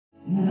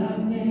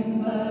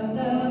Nothing but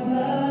the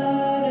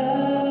blood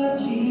of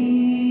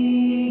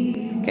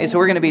Jesus. Okay, so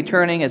we're going to be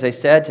turning, as I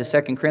said, to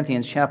 2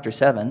 Corinthians chapter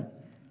 7.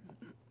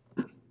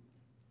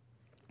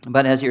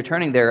 But as you're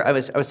turning there, I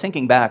was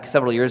thinking back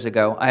several years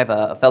ago. I have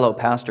a fellow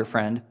pastor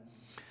friend.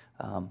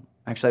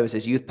 Actually, I was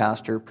his youth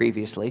pastor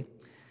previously.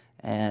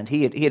 And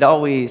he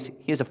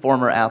was a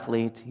former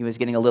athlete. He was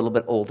getting a little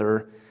bit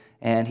older.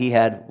 And he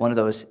had one of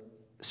those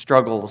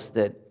struggles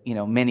that,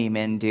 many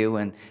men do,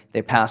 and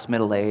they pass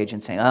middle age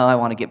and saying, oh, I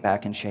want to get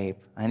back in shape.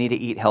 I need to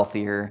eat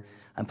healthier.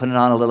 I'm putting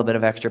on a little bit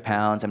of extra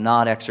pounds. I'm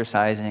not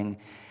exercising.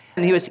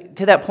 And he was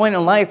to that point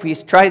in life where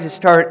he's tried to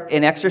start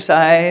an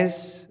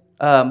exercise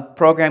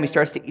program. He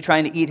starts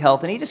trying to eat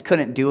health, and he just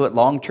couldn't do it,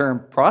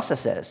 long-term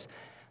processes.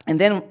 And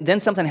then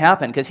something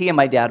happened, because he and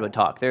my dad would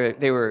talk.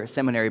 They were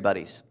seminary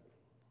buddies.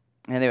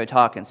 And they would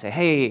talk and say,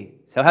 hey,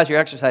 so how's your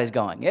exercise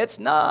going? It's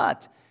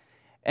not.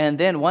 And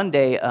then one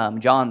day,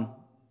 John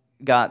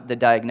got the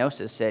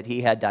diagnosis, said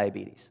he had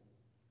diabetes.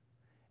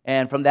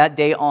 And from that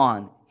day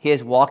on,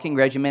 his walking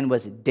regimen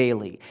was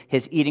daily.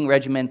 His eating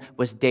regimen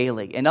was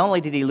daily. And not only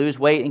did he lose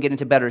weight and get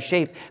into better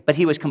shape, but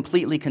he was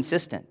completely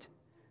consistent.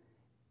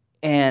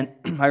 And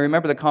I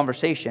remember the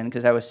conversation,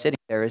 because I was sitting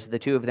there as the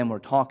two of them were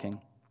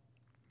talking.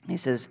 He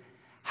says,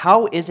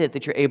 how is it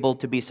that you're able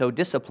to be so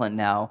disciplined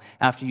now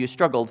after you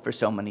struggled for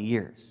so many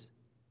years?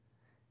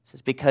 He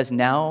says, because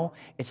now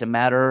it's a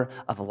matter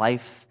of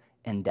life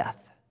and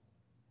death.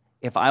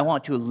 If I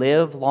want to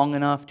live long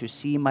enough to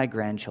see my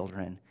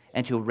grandchildren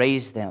and to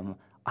raise them,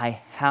 I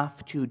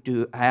have to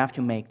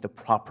make the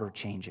proper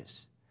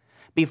changes.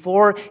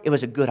 Before, it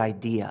was a good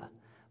idea,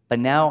 but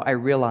now I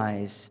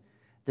realize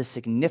the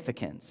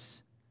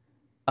significance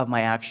of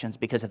my actions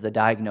because of the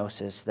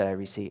diagnosis that I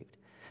received.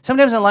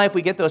 Sometimes in life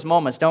we get those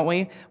moments, don't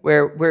we,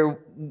 where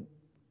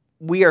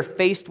we are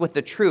faced with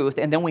the truth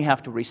and then we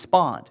have to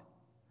respond.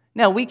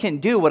 Now, we can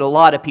do what a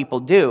lot of people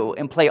do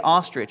and play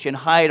ostrich and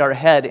hide our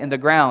head in the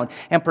ground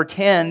and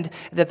pretend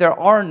that there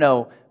are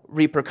no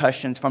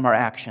repercussions from our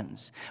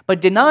actions.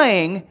 But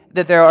denying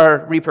that there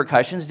are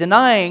repercussions,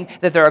 denying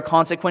that there are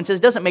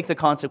consequences, doesn't make the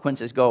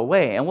consequences go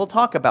away. And we'll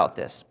talk about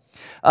this.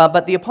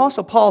 But the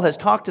Apostle Paul has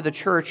talked to the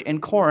church in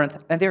Corinth,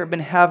 and they had been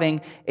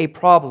having a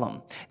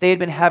problem. They had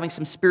been having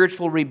some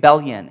spiritual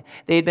rebellion.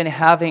 They had been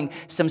having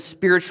some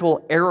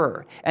spiritual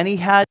error. And he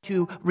had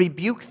to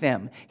rebuke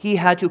them. He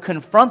had to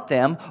confront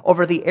them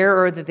over the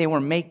error that they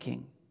were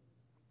making.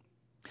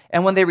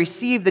 And when they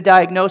receive the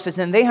diagnosis,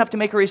 then they have to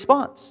make a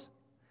response.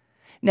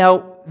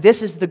 Now,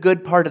 this is the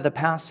good part of the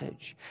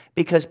passage,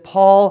 because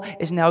Paul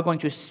is now going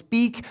to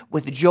speak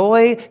with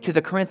joy to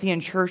the Corinthian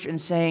church and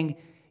saying,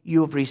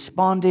 you have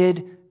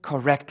responded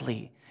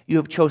correctly. You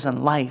have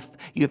chosen life.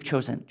 You have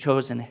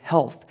chosen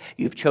health.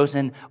 You have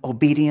chosen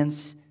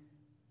obedience,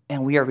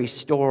 and we are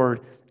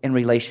restored in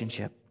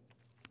relationship.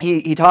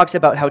 He talks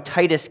about how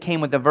Titus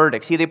came with the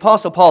verdict. See, the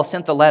Apostle Paul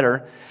sent the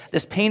letter,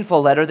 this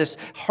painful letter, this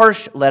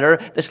harsh letter,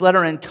 this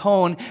letter in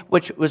tone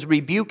which was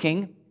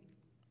rebuking,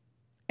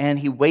 and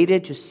he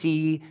waited to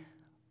see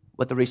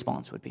what the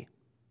response would be.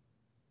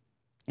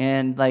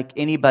 And like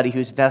anybody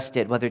who's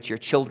vested, whether it's your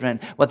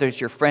children, whether it's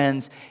your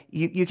friends,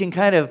 you can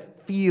kind of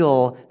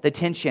feel the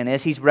tension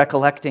as he's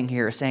recollecting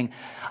here, saying,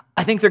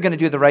 I think they're going to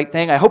do the right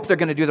thing. I hope they're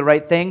going to do the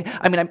right thing.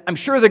 I mean, I'm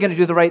sure they're going to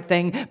do the right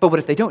thing, but what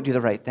if they don't do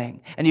the right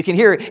thing? And you can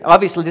hear,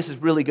 obviously, this is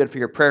really good for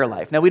your prayer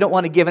life. Now, we don't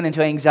want to give in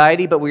into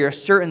anxiety, but we are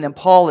certain that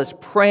Paul is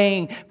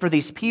praying for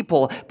these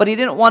people, but he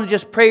didn't want to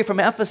just pray from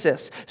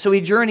Ephesus. So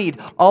he journeyed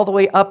all the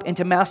way up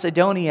into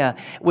Macedonia,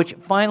 which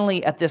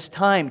finally, at this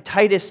time,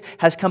 Titus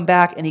has come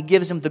back and he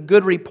gives him the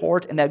good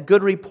report, and that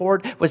good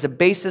report was the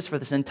basis for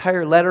this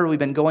entire letter we've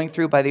been going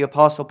through by the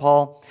Apostle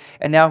Paul,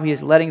 and now he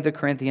is letting the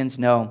Corinthians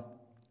know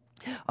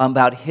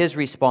about his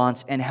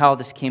response and how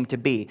this came to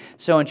be.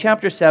 So in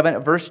chapter 7,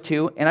 verse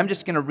 2, and I'm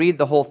just going to read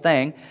the whole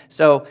thing,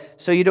 so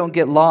you don't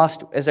get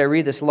lost as I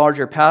read this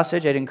larger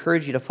passage. I'd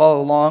encourage you to follow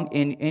along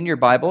in your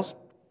Bibles.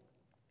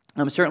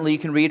 Certainly you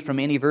can read from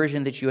any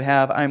version that you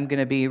have. I'm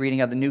going to be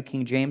reading out the New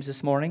King James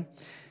this morning.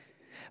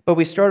 But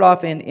we start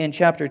off in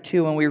chapter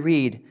 2 and we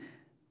read,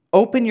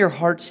 open your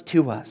hearts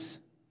to us.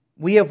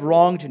 We have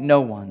wronged no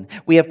one.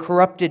 We have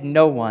corrupted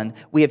no one.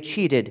 We have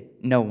cheated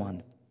no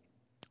one.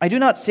 I do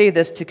not say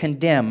this to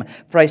condemn,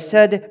 for I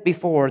said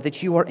before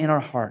that you are in our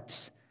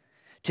hearts,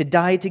 to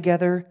die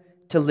together,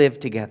 to live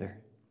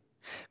together.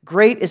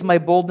 Great is my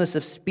boldness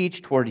of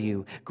speech toward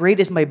you.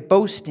 Great is my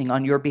boasting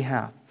on your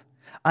behalf.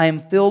 I am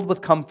filled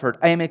with comfort.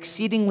 I am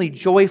exceedingly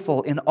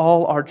joyful in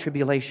all our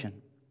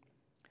tribulation.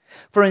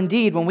 For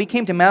indeed, when we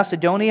came to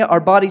Macedonia, our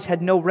bodies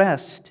had no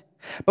rest,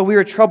 but we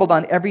were troubled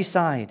on every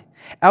side.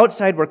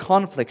 Outside were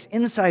conflicts,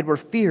 inside were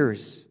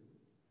fears.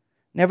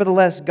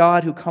 Nevertheless,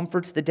 God, who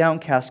comforts the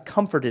downcast,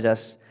 comforted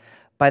us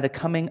by the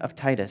coming of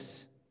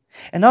Titus.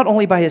 And not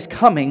only by his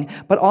coming,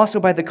 but also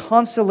by the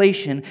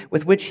consolation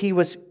with which he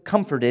was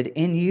comforted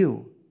in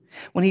you,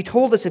 when he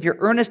told us of your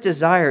earnest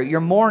desire,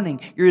 your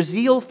mourning, your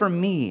zeal for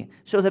me,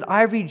 so that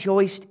I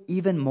rejoiced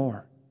even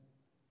more.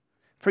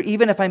 For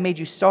even if I made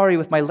you sorry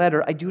with my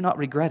letter, I do not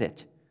regret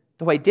it,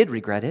 though I did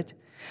regret it,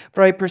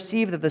 For I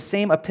perceive that the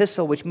same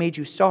epistle which made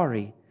you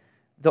sorry,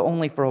 though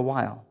only for a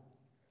while.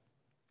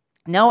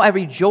 Now I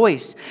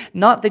rejoice,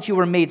 not that you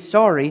were made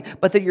sorry,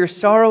 but that your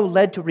sorrow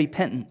led to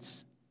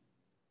repentance.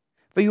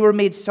 For you were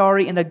made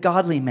sorry in a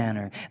godly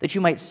manner, that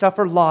you might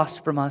suffer loss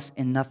from us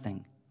in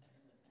nothing.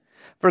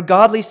 For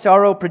godly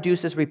sorrow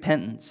produces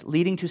repentance,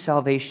 leading to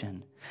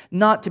salvation,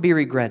 not to be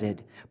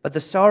regretted, but the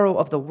sorrow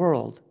of the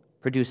world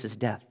produces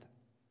death.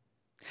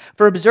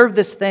 For observe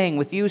this thing,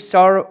 that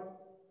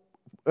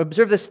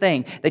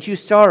you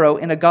sorrow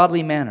in a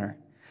godly manner.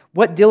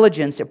 What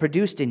diligence it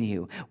produced in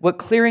you, what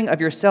clearing of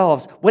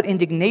yourselves, what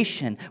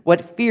indignation,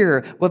 what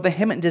fear, what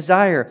vehement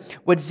desire,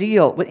 what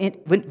zeal, what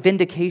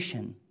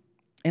vindication.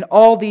 In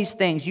all these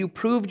things you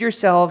proved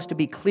yourselves to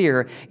be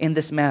clear in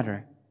this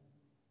matter.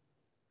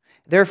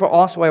 Therefore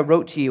also I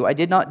wrote to you, I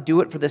did not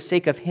do it for the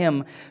sake of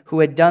him who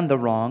had done the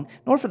wrong,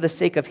 nor for the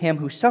sake of him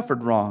who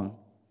suffered wrong,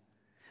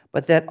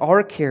 but that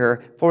our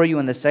care for you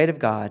in the sight of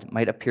God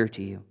might appear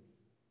to you.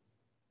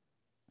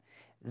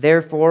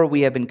 Therefore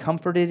we have been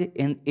comforted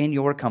in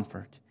your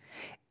comfort,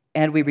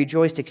 and we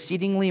rejoiced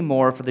exceedingly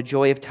more for the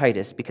joy of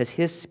Titus, because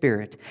his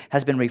spirit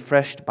has been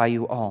refreshed by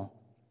you all.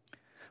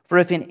 For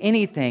if in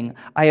anything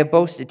I have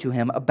boasted to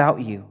him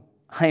about you,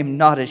 I am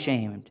not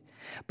ashamed.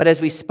 But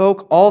as we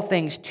spoke all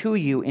things to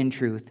you in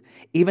truth,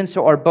 even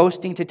so our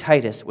boasting to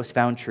Titus was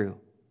found true.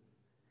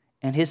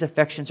 And his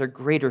affections are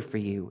greater for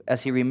you,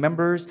 as he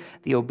remembers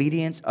the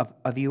obedience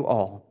of you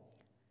all,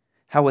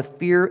 how with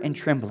fear and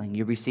trembling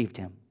you received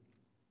him.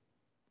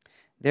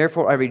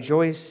 Therefore I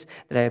rejoice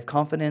that I have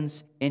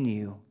confidence in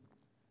you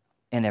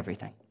in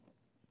everything.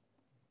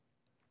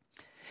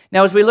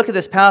 Now, as we look at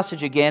this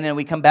passage again and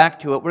we come back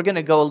to it, we're going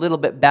to go a little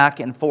bit back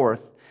and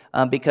forth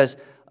because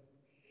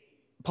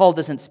Paul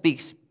doesn't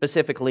speak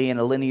specifically in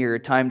a linear,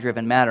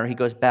 time-driven manner. He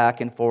goes back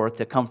and forth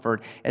to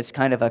comfort. It's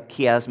kind of a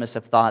chiasmus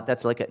of thought.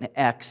 That's like an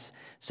X.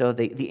 So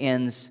the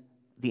ends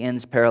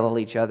parallel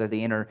each other.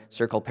 The inner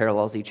circle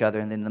parallels each other.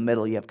 And then in the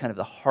middle, you have kind of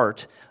the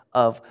heart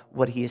of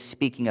what he is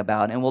speaking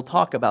about. And we'll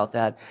talk about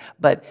that.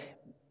 But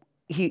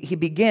he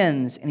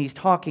begins, and he's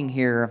talking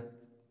here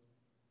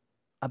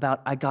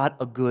about, I got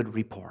a good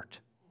report.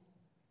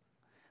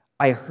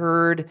 I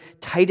heard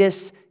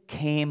Titus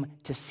came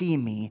to see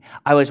me.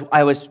 I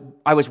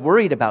was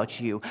worried about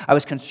you. I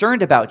was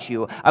concerned about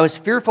you. I was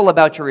fearful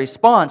about your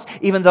response,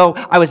 even though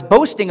I was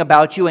boasting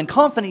about you and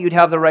confident you'd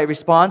have the right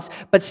response.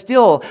 But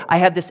still, I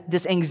had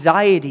this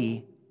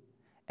anxiety,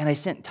 and I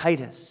sent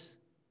Titus.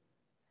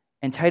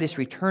 And Titus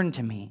returned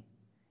to me,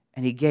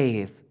 and he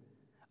gave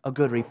a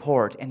good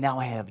report, and now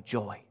I have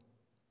joy.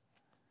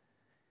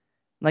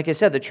 Like I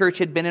said, the church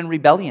had been in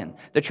rebellion.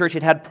 The church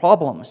had had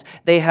problems.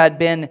 They had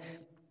been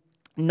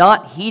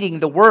not heeding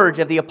the words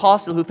of the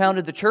apostle who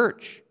founded the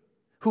church,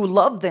 who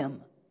loved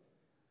them.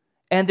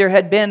 And there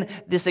had been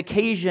this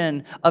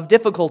occasion of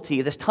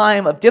difficulty, this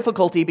time of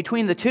difficulty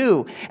between the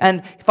two.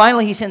 And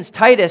finally he sends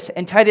Titus,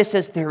 and Titus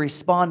says they're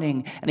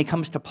responding, and he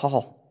comes to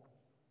Paul.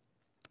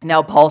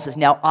 Now Paul says,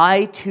 now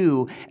I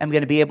too am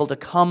going to be able to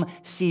come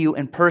see you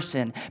in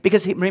person.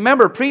 Because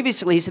remember,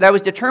 previously he said, I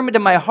was determined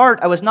in my heart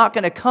I was not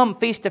going to come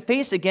face to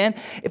face again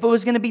if it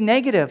was going to be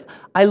negative.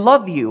 I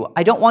love you.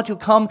 I don't want to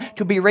come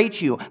to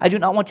berate you. I do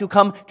not want to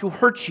come to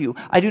hurt you.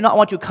 I do not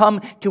want to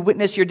come to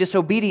witness your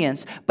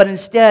disobedience. But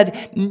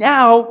instead,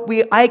 now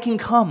I can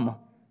come.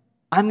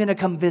 I'm going to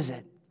come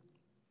visit.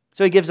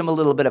 So he gives them a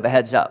little bit of a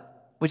heads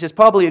up, which is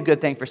probably a good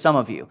thing for some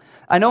of you.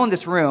 I know in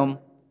this room,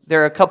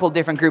 there are a couple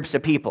different groups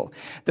of people.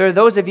 There are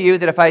those of you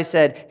that if I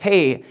said,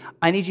 hey,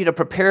 I need you to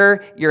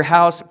prepare your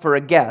house for a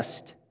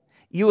guest,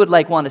 you would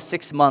want a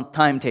 6-month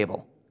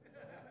timetable,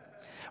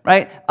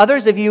 right?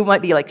 Others of you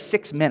might be like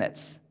 6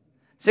 minutes.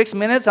 6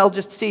 minutes, I'll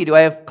just see, do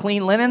I have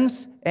clean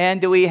linens?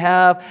 And do we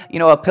have,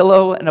 a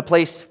pillow and a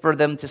place for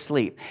them to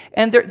sleep?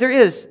 And there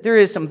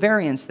is some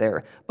variance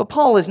there. But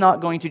Paul is not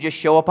going to just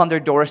show up on their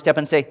doorstep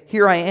and say,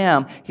 here I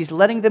am. He's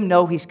letting them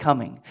know he's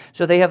coming.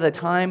 So they have the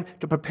time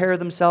to prepare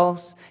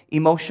themselves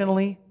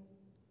emotionally,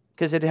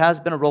 because it has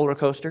been a roller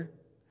coaster.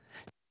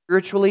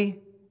 Spiritually,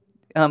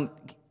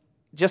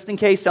 just in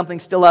case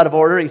something's still out of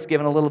order, he's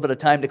given a little bit of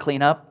time to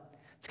clean up.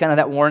 It's kind of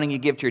that warning you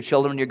give to your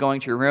children when you're going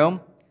to your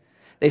room.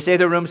 They say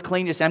their room's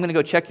clean. You say, I'm going to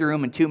go check your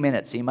room in 2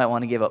 minutes. So you might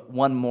want to give it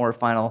one more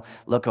final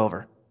look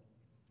over.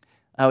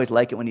 I always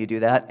like it when you do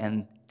that,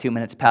 and 2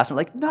 minutes pass. I'm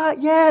like,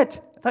 not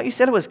yet. I thought you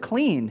said it was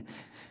clean.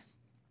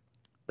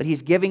 But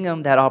he's giving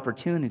them that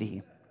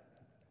opportunity,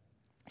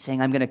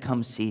 saying, I'm going to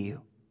come see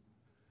you.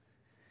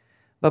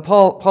 But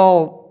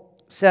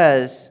Paul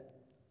says,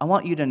 I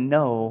want you to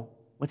know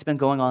what's been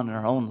going on in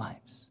our own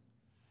lives.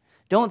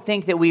 Don't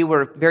think that we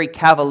were very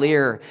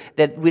cavalier,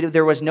 that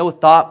there was no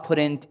thought put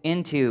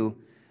into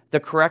the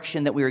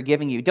correction that we were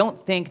giving you. Don't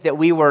think that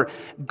we were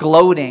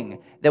gloating,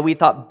 that we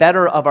thought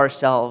better of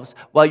ourselves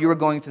while you were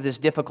going through this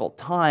difficult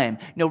time.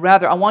 No,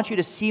 rather, I want you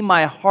to see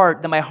my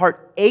heart, that my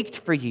heart ached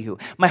for you.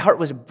 My heart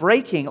was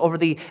breaking over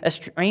the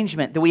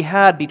estrangement that we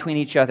had between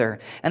each other.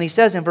 And he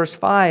says in verse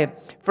 5,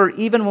 for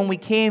even when we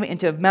came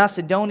into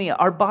Macedonia,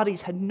 our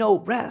bodies had no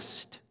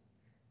rest.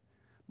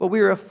 But we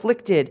are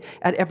afflicted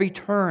at every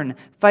turn,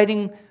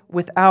 fighting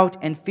without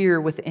and fear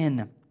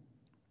within.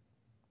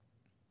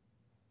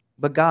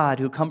 But God,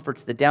 who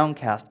comforts the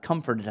downcast,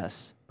 comforted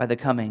us by the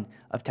coming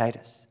of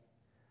Titus.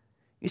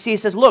 You see, he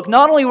says, look,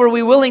 not only were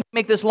we willing to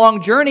make this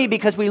long journey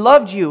because we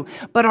loved you,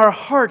 but our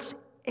hearts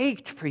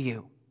ached for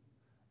you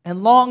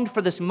and longed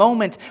for this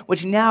moment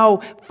which now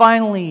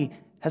finally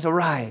has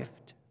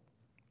arrived.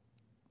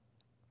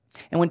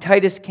 And when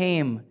Titus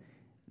came,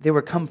 they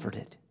were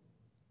comforted.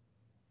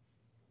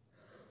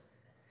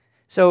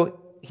 So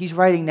he's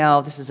writing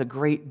now, this is a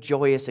great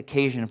joyous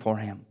occasion for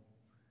him.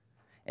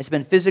 It's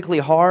been physically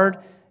hard.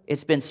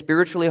 It's been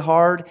spiritually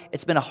hard.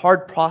 It's been a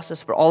hard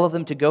process for all of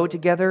them to go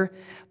together.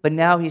 But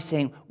now he's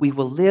saying, we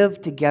will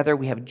live together.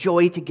 We have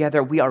joy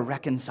together. We are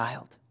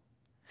reconciled.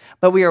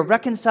 But we are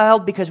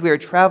reconciled because we are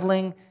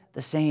traveling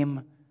the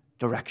same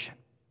direction.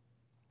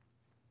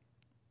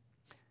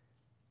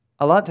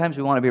 A lot of times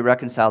we want to be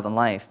reconciled in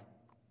life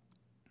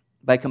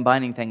by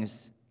combining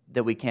things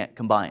that we can't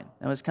combine.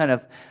 That was kind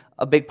of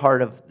a big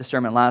part of the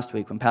sermon last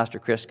week when Pastor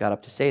Chris got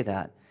up to say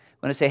that.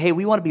 When I say, hey,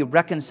 we want to be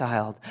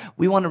reconciled.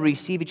 We want to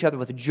receive each other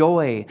with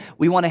joy.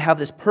 We want to have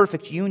this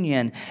perfect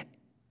union.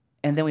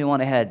 And then we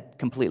want to head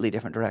completely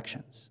different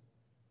directions.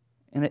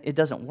 And it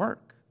doesn't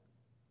work.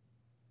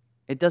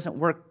 It doesn't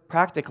work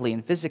practically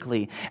and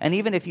physically. And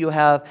even if you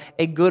have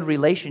a good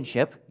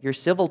relationship, you're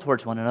civil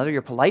towards one another,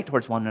 you're polite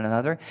towards one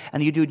another,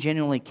 and you do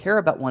genuinely care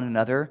about one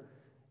another,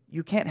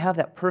 you can't have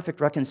that perfect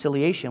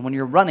reconciliation when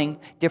you're running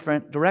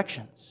different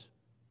directions.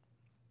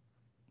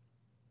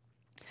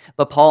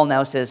 But Paul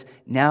now says,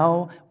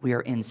 now we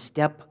are in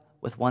step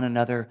with one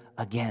another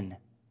again.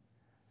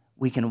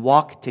 We can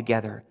walk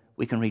together.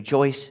 We can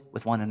rejoice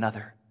with one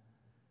another.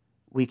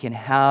 We can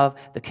have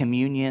the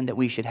communion that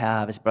we should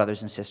have as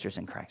brothers and sisters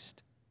in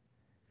Christ.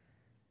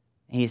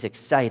 And he's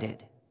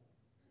excited.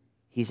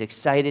 He's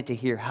excited to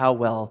hear how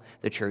well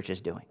the church is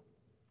doing.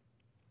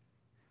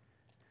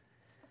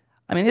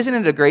 I mean, isn't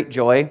it a great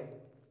joy,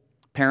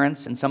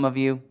 parents and some of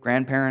you,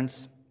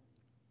 grandparents,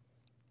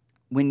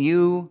 when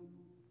you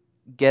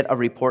get a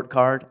report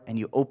card and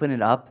you open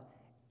it up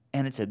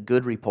and it's a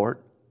good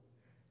report?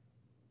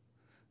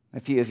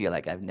 A few of you are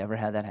like, I've never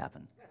had that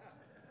happen.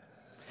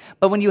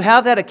 But when you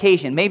have that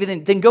occasion, maybe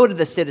then go to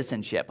the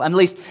citizenship. At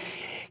least,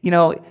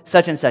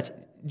 such and such.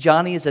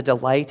 Johnny is a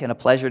delight and a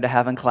pleasure to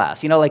have in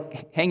class.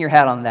 Like, hang your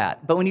hat on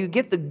that. But when you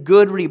get the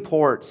good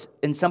reports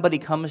and somebody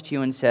comes to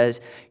you and says,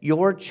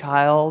 your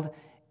child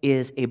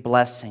is a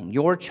blessing.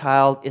 Your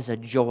child is a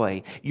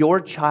joy.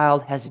 Your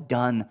child has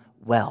done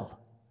well.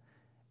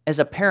 As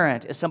a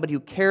parent, as somebody who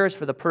cares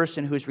for the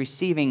person who's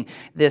receiving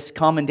this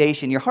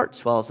commendation, your heart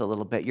swells a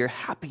little bit. You're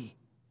happy.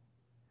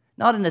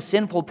 Not in a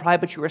sinful pride,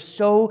 but you are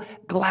so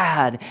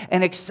glad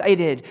and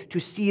excited to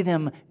see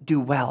them do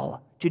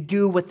well, to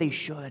do what they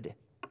should.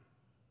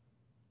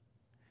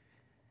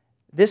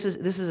 This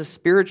is a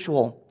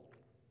spiritually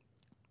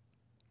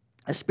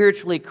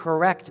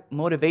correct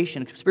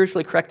motivation,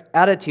 spiritually correct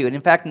attitude. In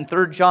fact, in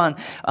 3 John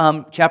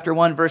chapter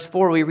 1, verse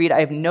 4, we read,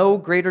 I have no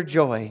greater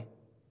joy.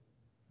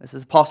 This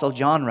is Apostle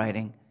John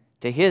writing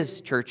to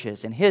his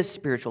churches and his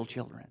spiritual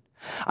children.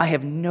 I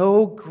have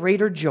no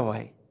greater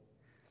joy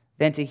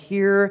than to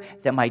hear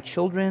that my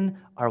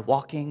children are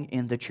walking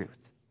in the truth.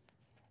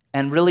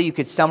 And really, you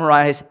could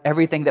summarize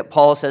everything that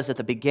Paul says at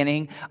the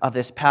beginning of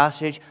this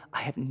passage.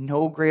 I have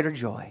no greater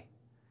joy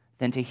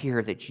than to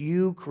hear that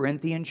you,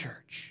 Corinthian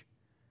church,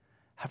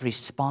 have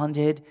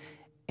responded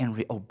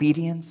in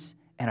obedience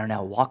and are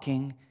now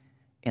walking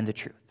in the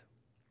truth.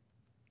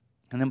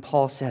 And then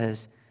Paul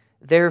says,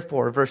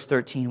 therefore, verse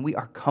 13, we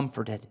are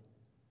comforted.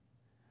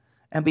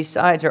 And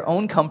besides our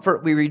own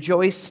comfort, we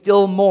rejoice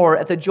still more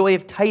at the joy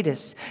of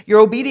Titus. Your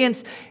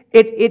obedience,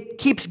 it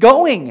keeps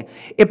going.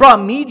 It brought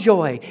me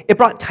joy. It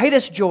brought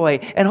Titus joy.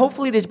 And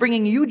hopefully it is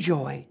bringing you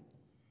joy.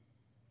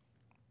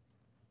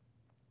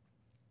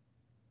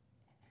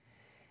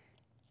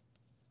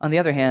 On the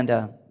other hand,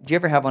 do you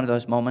ever have one of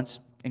those moments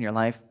in your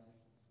life?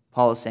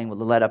 Paul is saying, well,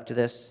 the led up to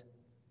this,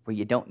 where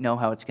you don't know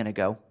how it's going to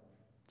go.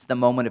 It's the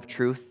moment of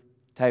truth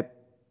type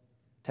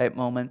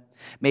moment.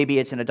 Maybe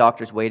it's in a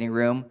doctor's waiting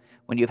room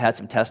when you've had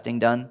some testing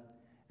done,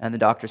 and the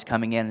doctor's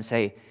coming in and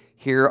say,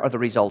 here are the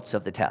results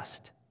of the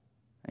test.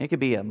 It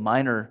could be a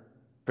minor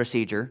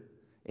procedure.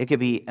 It could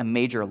be a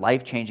major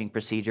life-changing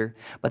procedure,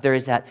 but there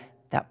is that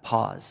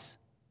pause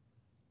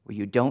where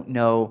you don't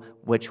know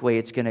which way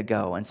it's going to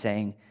go and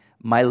saying,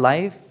 my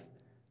life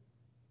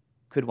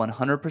could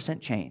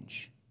 100%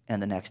 change in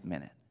the next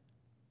minute.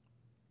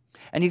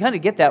 And you kind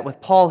of get that with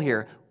Paul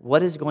here.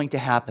 What is going to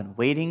happen?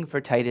 Waiting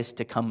for Titus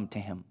to come to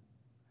him.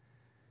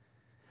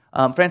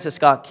 Francis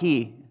Scott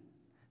Key,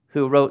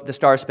 who wrote The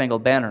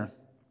Star-Spangled Banner,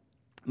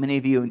 many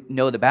of you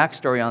know the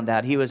backstory on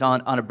that. He was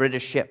on a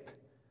British ship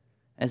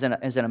as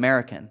an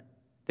American.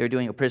 They were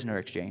doing a prisoner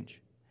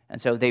exchange.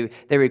 And so they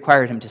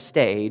required him to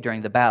stay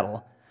during the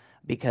battle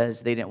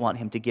because they didn't want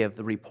him to give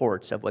the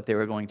reports of what they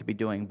were going to be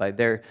doing by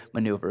their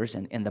maneuvers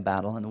in the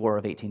battle in the War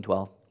of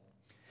 1812.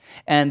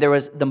 And there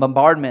was the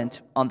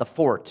bombardment on the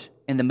fort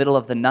in the middle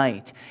of the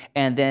night.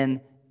 And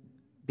then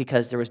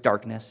because there was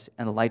darkness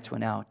and the lights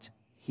went out.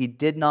 He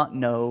did not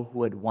know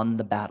who had won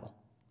the battle.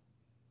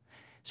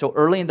 So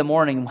early in the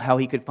morning, how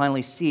he could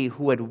finally see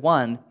who had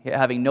won,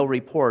 having no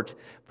report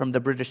from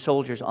the British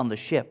soldiers on the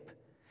ship,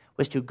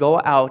 was to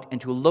go out and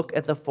to look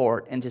at the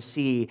fort and to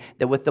see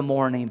that with the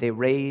morning they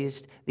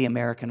raised the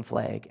American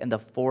flag and the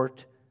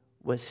fort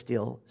was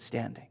still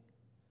standing.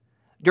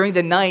 During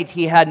the night,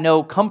 he had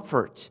no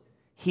comfort.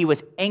 He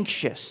was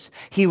anxious.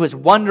 He was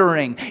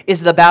wondering,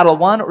 is the battle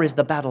won or is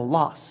the battle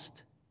lost?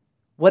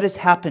 What has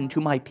happened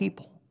to my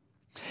people?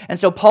 And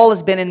so Paul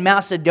has been in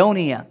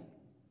Macedonia,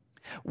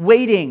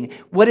 waiting,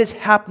 what is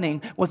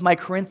happening with my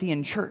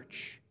Corinthian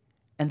church?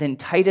 And then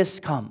Titus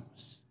comes.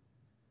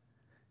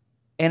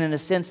 And in a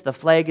sense, the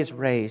flag is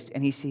raised,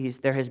 and he sees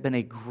there has been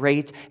a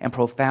great and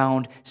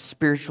profound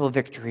spiritual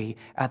victory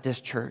at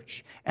this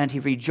church. And he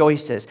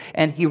rejoices,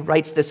 and he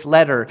writes this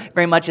letter,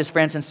 very much as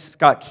Francis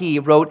Scott Key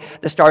wrote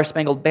the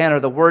Star-Spangled Banner,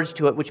 the words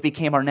to it, which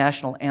became our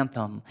national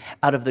anthem,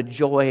 out of the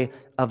joy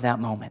of that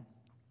moment.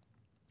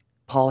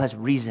 Paul has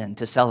reason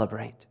to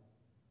celebrate.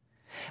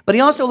 But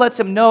he also lets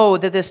him know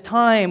that this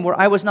time where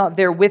I was not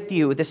there with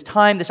you, this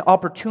time, this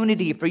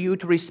opportunity for you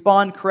to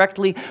respond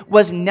correctly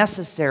was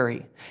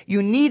necessary.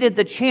 You needed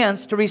the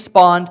chance to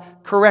respond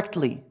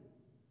correctly.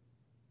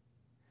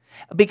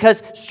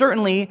 Because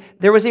certainly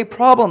there was a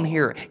problem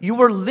here. You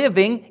were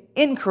living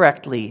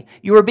incorrectly.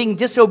 You were being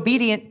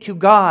disobedient to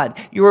God.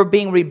 You were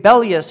being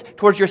rebellious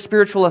towards your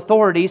spiritual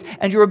authorities,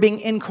 and you were being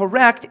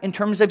incorrect in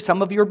terms of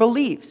some of your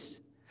beliefs.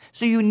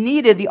 So you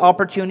needed the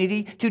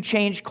opportunity to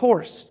change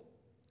course.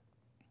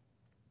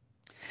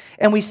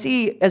 And we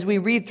see, as we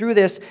read through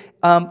this,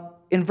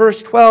 in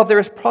verse 12, there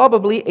is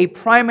probably a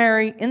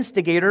primary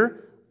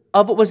instigator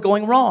of what was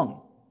going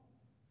wrong.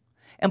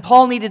 And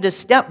Paul needed to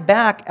step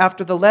back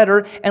after the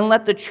letter and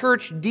let the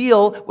church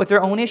deal with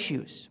their own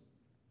issues.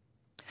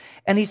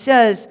 And he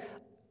says,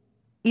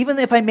 even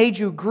if I made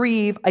you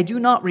grieve, I do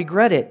not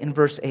regret it, in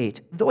verse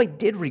 8. Though I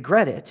did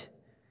regret it,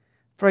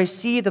 for I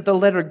see that the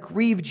letter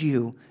grieved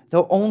you,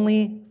 though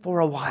only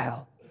for a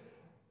while.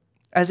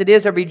 As it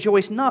is, I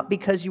rejoice not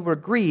because you were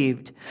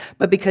grieved,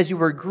 but because you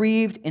were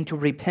grieved into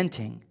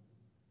repenting.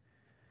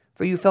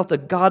 For you felt a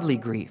godly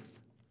grief,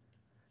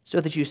 so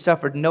that you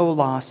suffered no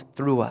loss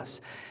through us.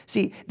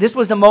 See, this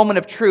was a moment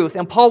of truth,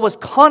 and Paul was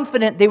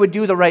confident they would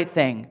do the right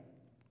thing,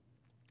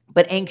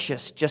 but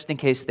anxious just in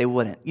case they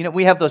wouldn't. You know,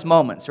 we have those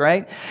moments,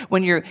 right?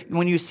 When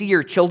you see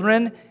your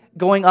children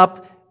going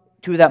up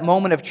to that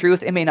moment of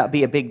truth, it may not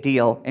be a big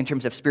deal in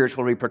terms of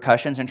spiritual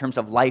repercussions, in terms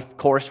of life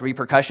course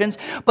repercussions,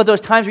 but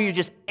those times where you're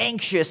just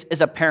anxious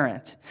as a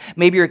parent.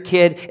 Maybe your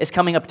kid is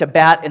coming up to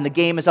bat and the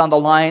game is on the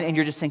line and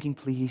you're just thinking,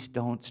 please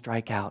don't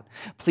strike out.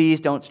 Please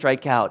don't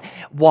strike out.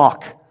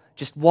 Walk.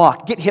 Just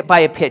walk. Get hit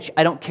by a pitch.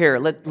 I don't care.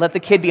 Let the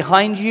kid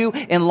behind you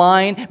in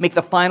line make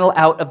the final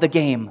out of the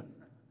game.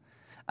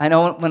 I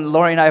know when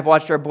Lori and I have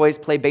watched our boys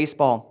play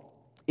baseball,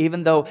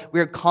 even though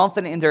we're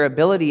confident in their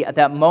ability at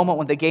that moment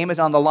when the game is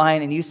on the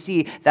line and you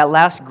see that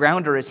last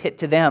grounder is hit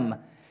to them,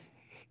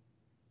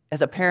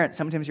 as a parent,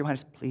 sometimes you want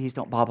to say, please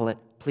don't bobble it.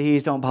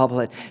 Please don't bobble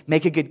it.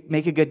 Make a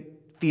good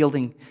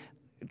fielding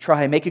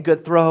try. Make a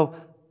good throw.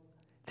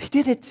 They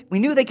did it. We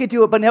knew they could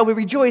do it, but now we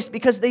rejoice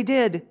because they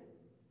did.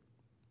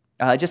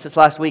 Just this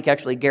last week,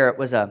 actually, Garrett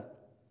was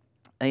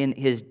in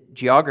his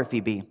geography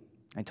bee.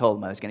 I told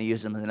him I was going to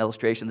use him as an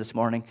illustration this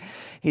morning.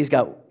 He's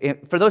got,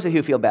 for those of you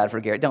who feel bad for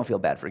Garrett, don't feel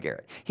bad for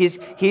Garrett.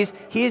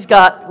 He's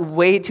got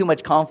way too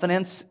much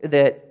confidence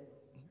that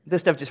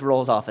this stuff just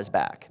rolls off his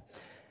back.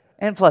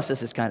 And plus,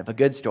 this is kind of a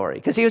good story,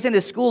 because he was in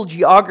his school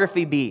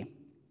geography bee.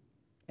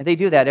 And they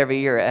do that every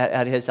year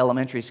at his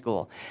elementary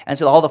school. And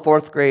so all the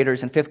 4th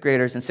graders and 5th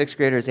graders and 6th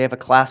graders, they have a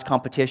class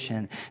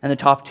competition. And the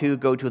top 2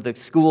 go to the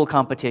school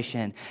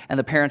competition. And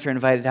the parents are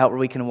invited out where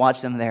we can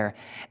watch them there.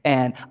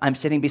 And I'm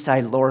sitting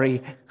beside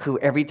Lori, who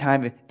every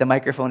time the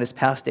microphone is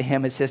passed to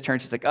him, it's his turn.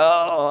 She's like,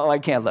 oh, I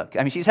can't look. I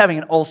mean, she's having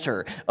an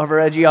ulcer over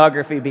a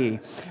geography bee,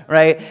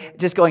 right?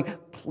 Just going,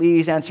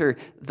 please answer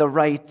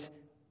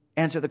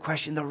the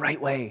question the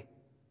right way.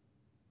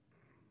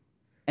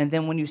 And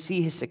then when you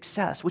see his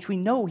success, which we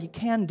know he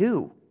can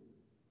do,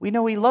 we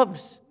know he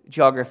loves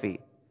geography,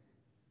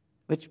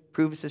 which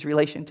proves his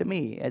relation to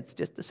me. It's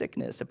just the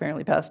sickness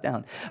apparently passed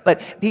down.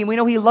 But we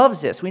know he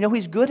loves this. We know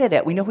he's good at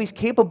it. We know he's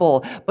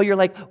capable. But you're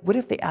like, what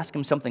if they ask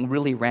him something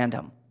really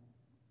random?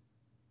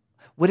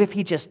 What if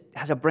he just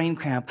has a brain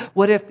cramp?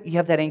 What if you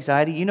have that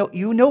anxiety?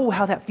 You know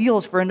how that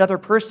feels for another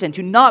person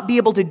to not be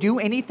able to do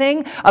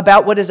anything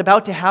about what is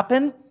about to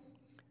happen.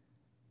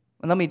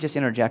 And let me just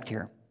interject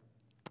here.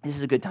 This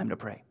is a good time to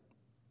pray.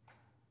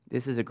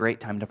 This is a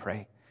great time to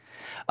pray.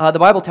 The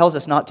Bible tells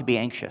us not to be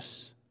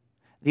anxious.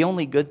 The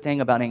only good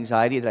thing about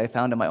anxiety that I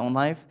found in my own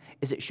life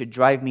is it should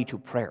drive me to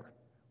prayer,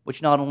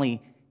 which not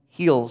only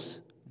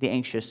heals the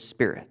anxious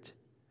spirit,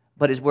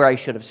 but is where I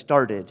should have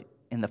started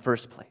in the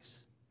first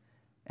place.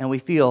 And we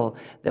feel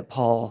that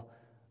Paul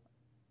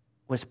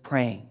was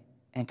praying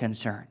and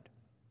concerned.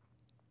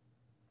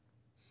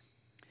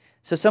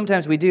 So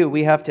sometimes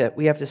we have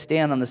to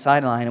stand on the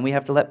sideline and we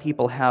have to let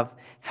people have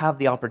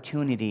the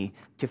opportunity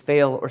to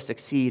fail or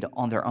succeed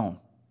on their own.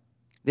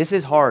 This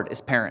is hard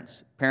as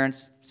parents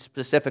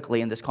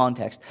specifically in this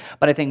context,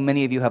 but I think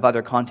many of you have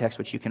other contexts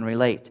which you can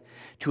relate.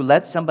 To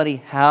let somebody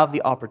have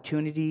the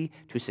opportunity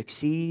to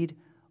succeed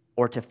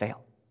or to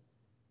fail.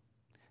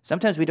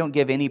 Sometimes we don't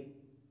give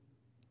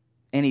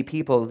any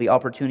people the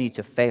opportunity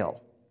to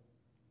fail,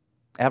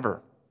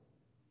 ever.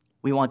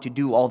 We want to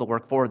do all the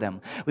work for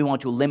them. We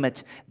want to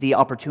limit the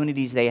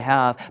opportunities they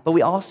have, but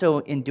we also,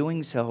 in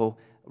doing so,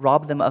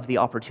 rob them of the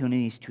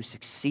opportunities to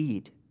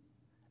succeed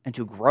and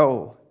to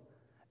grow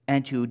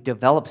and to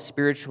develop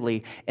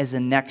spiritually as the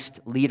next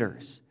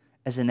leaders,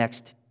 as the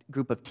next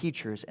group of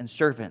teachers and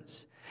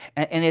servants.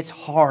 And it's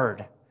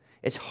hard.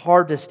 It's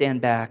hard to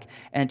stand back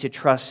and to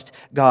trust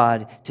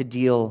God to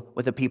deal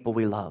with the people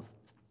we love.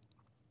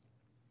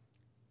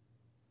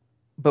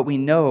 But we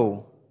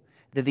know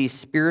that these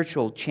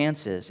spiritual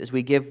chances, as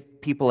we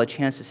give people a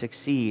chance to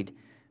succeed,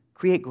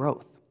 create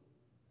growth.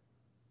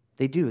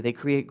 They do. They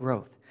create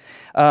growth.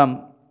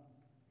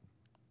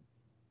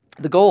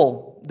 The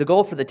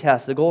goal for the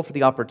test, the goal for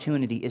the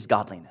opportunity is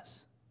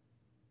godliness.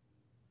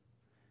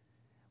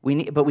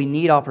 But we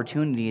need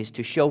opportunities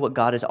to show what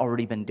God has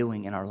already been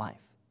doing in our life.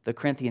 The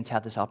Corinthians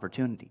had this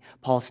opportunity.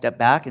 Paul stepped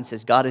back and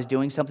says, God is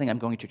doing something. I'm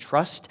going to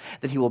trust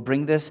that He will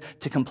bring this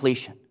to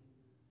completion.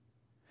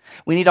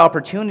 We need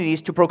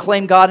opportunities to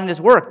proclaim God and His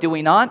work, do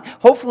we not?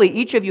 Hopefully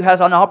each of you has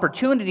an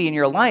opportunity in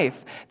your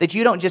life that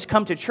you don't just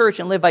come to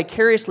church and live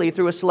vicariously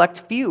through a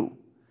select few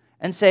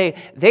and say,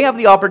 they have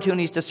the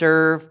opportunities to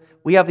serve,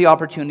 we have the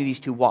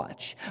opportunities to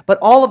watch. But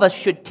all of us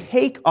should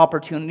take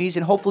opportunities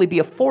and hopefully be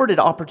afforded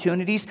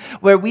opportunities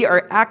where we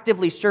are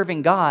actively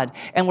serving God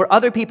and where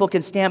other people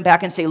can stand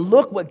back and say,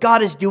 look what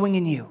God is doing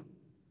in you.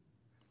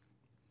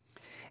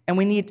 And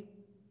we need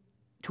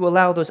to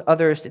allow those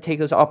others to take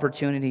those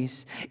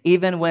opportunities,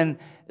 even when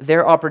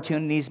their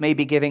opportunities may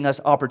be giving us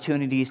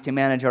opportunities to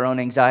manage our own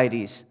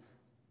anxieties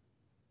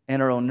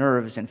and our own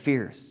nerves and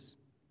fears.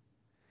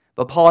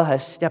 But Paul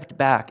has stepped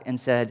back and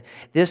said,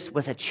 this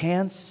was a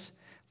chance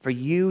for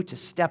you to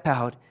step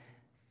out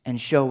and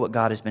show what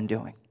God has been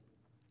doing.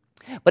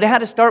 But it had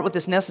to start with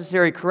this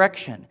necessary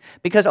correction,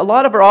 because a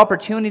lot of our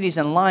opportunities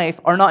in life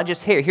are not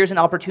just, hey, here's an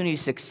opportunity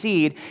to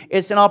succeed.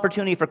 It's an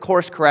opportunity for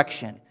course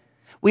correction.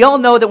 We all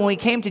know that when we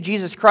came to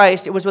Jesus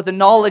Christ, it was with the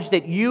knowledge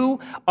that you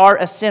are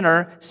a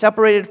sinner,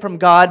 separated from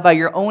God by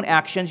your own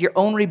actions, your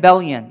own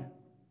rebellion.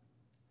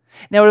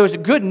 Now, there was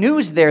good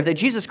news there that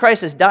Jesus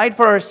Christ has died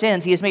for our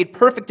sins. He has made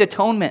perfect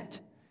atonement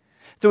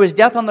through His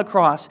death on the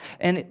cross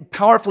and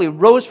powerfully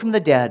rose from the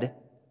dead,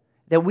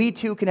 that we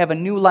too can have a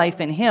new life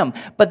in Him.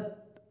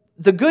 But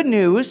the good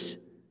news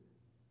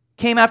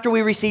came after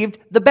we received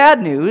the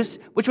bad news,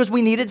 which was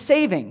we needed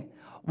saving.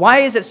 Why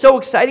is it so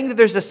exciting that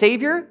there's a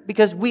Savior?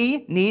 Because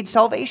we need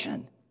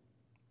salvation.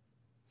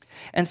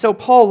 And so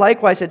Paul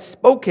likewise had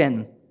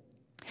spoken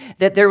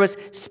that there was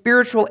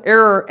spiritual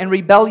error and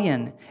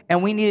rebellion,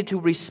 and we needed to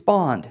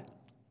respond.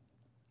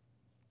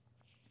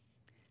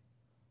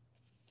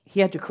 He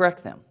had to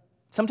correct them.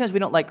 Sometimes we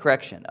don't like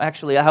correction.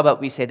 Actually, how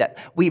about we say that?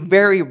 We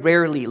very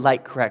rarely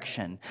like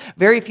correction.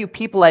 Very few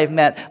people I've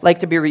met like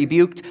to be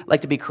rebuked,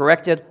 like to be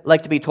corrected,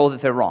 like to be told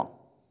that they're wrong.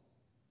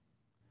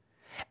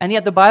 And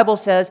yet the Bible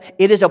says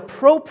it is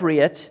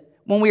appropriate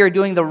when we are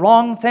doing the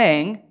wrong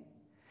thing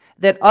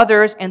that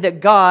others and that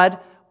God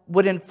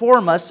would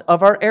inform us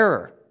of our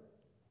error.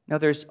 Now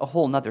there's a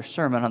whole other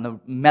sermon on the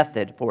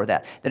method for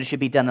that it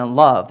should be done in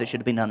love, that it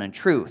should be done in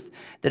truth,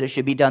 that it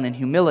should be done in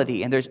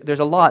humility, and there's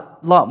a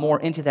lot more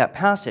into that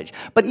passage.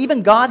 But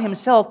even God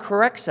Himself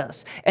corrects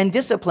us and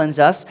disciplines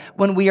us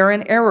when we are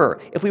in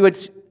error. If we would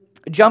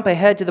jump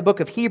ahead to the book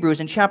of Hebrews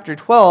in chapter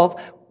 12,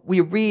 we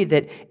read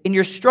that in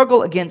your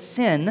struggle against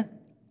sin,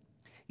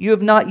 you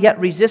have not yet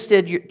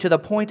resisted to the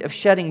point of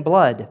shedding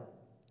blood.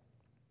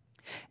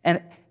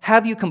 And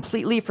have you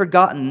completely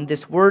forgotten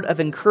this word of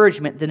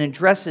encouragement that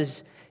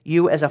addresses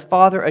you as a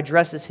father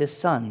addresses his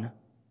son?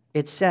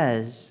 It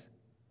says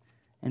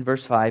in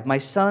verse 5, my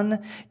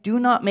son, do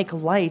not make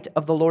light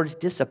of the Lord's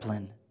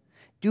discipline.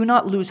 Do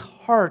not lose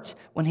heart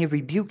when He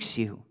rebukes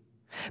you,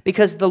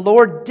 because the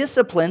Lord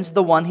disciplines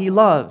the one He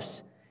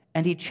loves,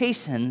 and He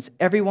chastens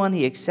everyone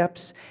He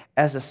accepts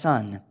as a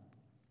son.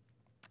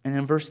 And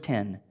in verse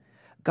 10,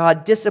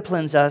 God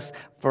disciplines us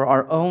for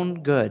our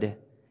own good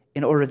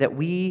in order that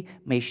we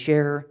may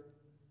share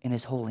in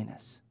His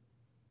holiness.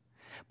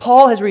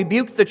 Paul has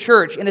rebuked the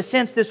church. In a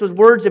sense, this was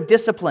words of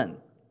discipline.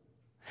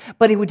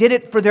 But he did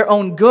it for their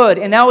own good.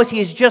 And now as he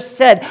has just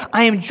said,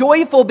 I am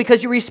joyful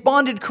because you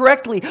responded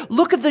correctly.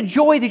 Look at the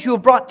joy that you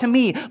have brought to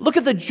me. Look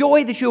at the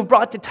joy that you have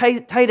brought to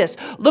Titus.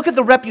 Look at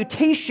the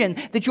reputation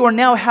that you are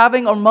now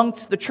having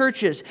amongst the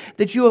churches,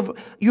 that you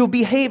have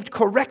behaved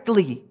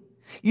correctly.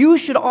 You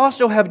should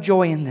also have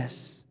joy in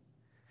this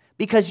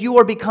because you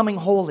are becoming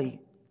holy.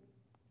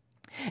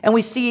 And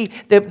we see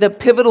the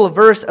pivotal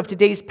verse of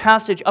today's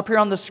passage up here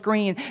on the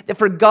screen, that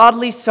for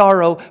godly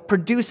sorrow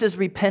produces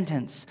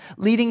repentance,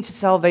 leading to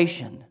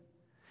salvation,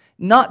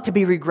 not to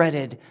be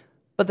regretted,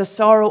 but the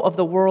sorrow of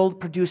the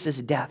world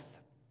produces death.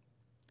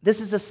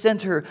 This is the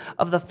center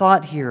of the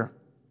thought here.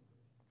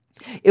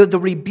 The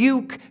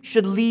rebuke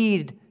should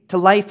lead to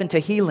life and to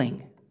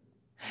healing.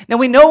 Now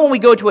we know when we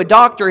go to a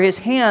doctor, his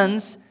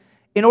hands,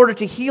 in order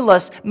to heal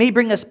us, may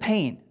bring us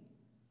pain.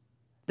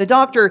 The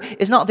doctor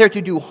is not there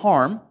to do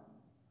harm,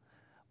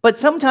 but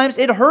sometimes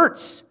it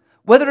hurts,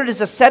 whether it is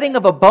the setting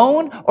of a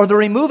bone or the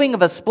removing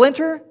of a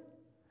splinter.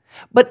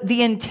 But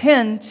the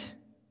intent,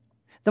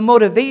 the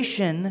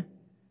motivation,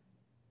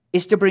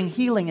 is to bring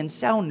healing and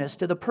soundness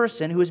to the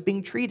person who is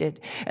being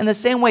treated. In the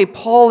same way,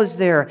 Paul is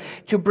there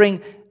to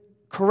bring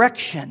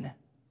correction,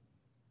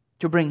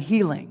 to bring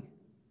healing,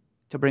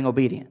 to bring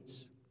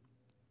obedience.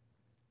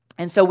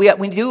 And so we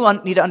do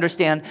need to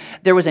understand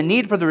there was a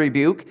need for the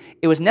rebuke,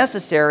 it was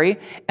necessary,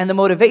 and the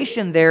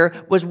motivation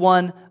there was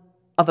one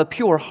of a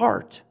pure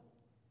heart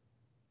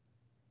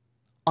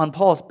on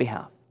Paul's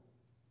behalf.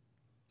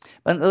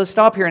 But let's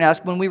stop here and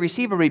ask, when we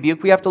receive a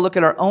rebuke, we have to look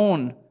at our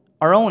own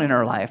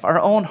inner life, our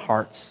own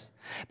hearts.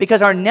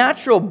 Because our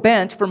natural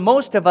bent for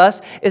most of us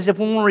is, if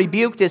when we're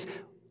rebuked, is,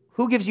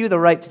 who gives you the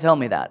right to tell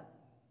me that?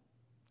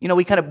 You know,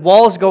 we kind of,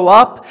 walls go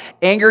up,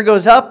 anger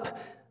goes up,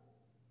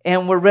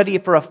 and we're ready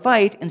for a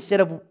fight instead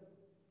of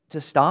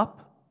to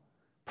stop,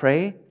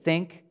 pray,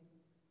 think.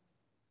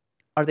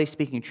 Are they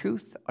speaking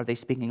truth? Are they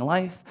speaking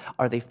life?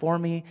 Are they for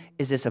me?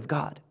 Is this of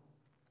God?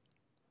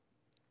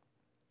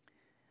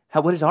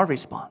 What is our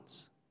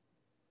response?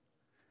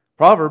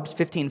 Proverbs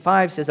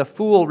 15:5 says, a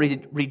fool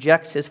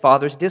rejects his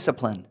father's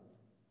discipline,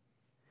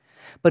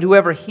 but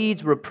whoever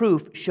heeds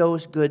reproof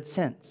shows good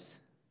sense.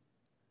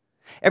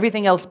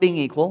 Everything else being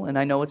equal, and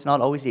I know it's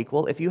not always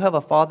equal, if you have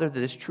a father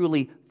that is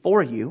truly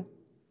for you,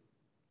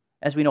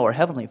 as we know our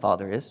Heavenly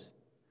Father is,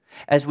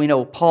 as we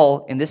know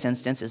Paul, in this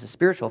instance, as a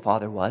spiritual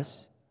father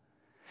was,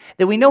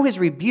 that we know his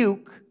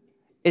rebuke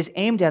is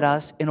aimed at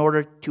us in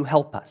order to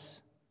help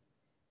us.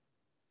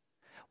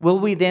 Will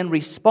we then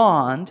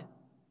respond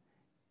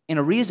in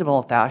a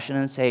reasonable fashion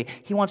and say,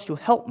 he wants to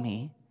help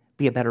me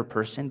be a better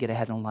person, get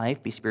ahead in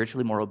life, be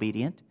spiritually more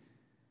obedient?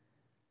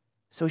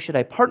 So should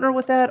I partner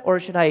with that, or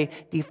should I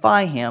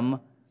defy him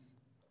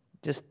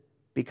just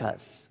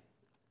because?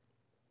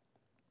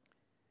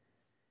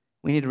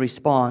 We need to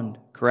respond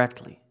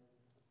correctly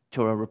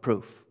to a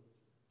reproof,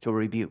 to a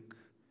rebuke,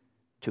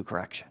 to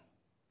correction.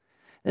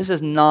 This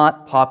is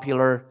not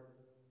popular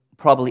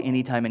probably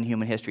any time in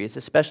human history. It's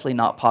especially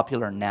not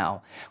popular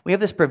now. We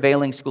have this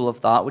prevailing school of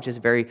thought, which is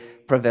very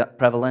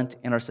prevalent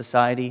in our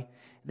society,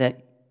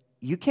 that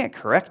you can't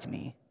correct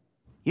me.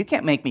 You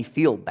can't make me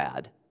feel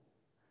bad.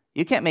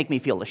 You can't make me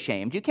feel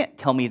ashamed. You can't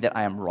tell me that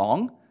I am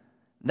wrong.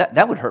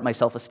 That would hurt my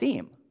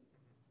self-esteem.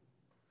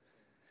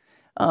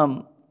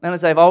 And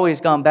as I've always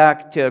gone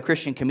back to a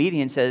Christian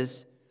comedian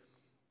says,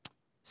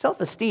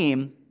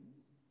 self-esteem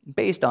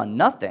based on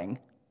nothing,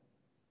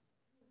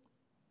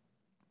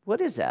 what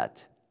is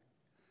that?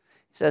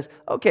 He says,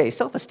 okay,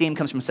 self-esteem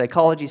comes from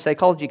psychology.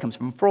 Psychology comes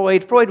from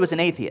Freud. Freud was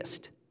an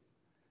atheist.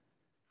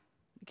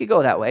 You could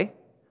go that way.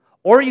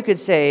 Or you could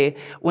say,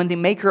 when the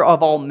maker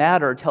of all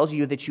matter tells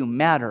you that you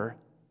matter,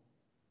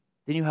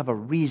 then you have a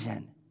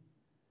reason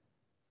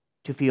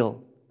to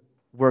feel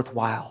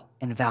worthwhile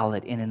and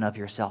valid in and of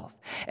yourself.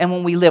 And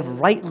when we live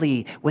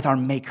rightly with our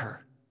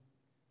Maker,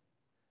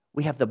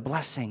 we have the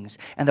blessings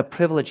and the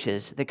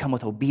privileges that come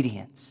with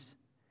obedience.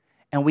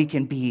 And we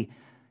can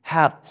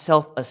have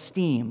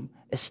self-esteem,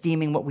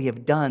 esteeming what we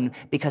have done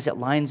because it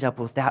lines up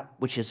with that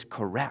which is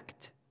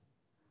correct,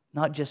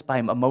 not just by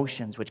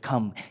emotions which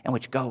come and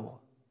which go.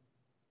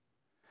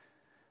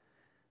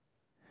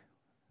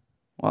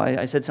 Well,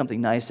 I said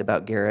something nice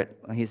about Garrett.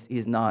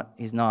 He's not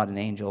an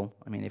angel.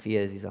 I mean, if he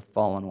is, he's a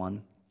fallen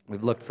one.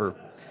 We've looked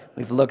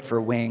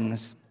for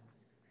wings.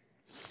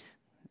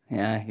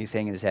 Yeah, he's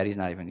hanging his head. He's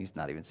not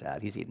even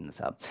sad. He's eating this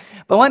up.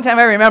 But one time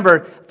I remember,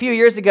 a few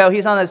years ago,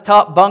 he's on his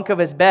top bunk of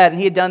his bed, and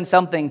he had done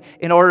something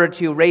in order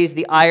to raise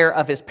the ire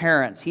of his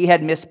parents. He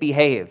had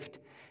misbehaved.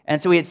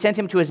 And so he had sent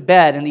him to his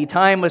bed, and the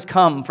time was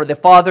come for the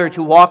father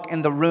to walk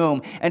in the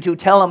room and to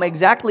tell him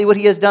exactly what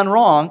he has done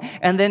wrong,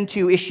 and then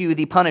to issue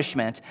the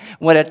punishment,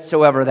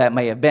 whatsoever that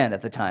may have been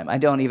at the time. I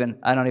don't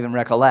even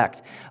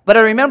recollect. But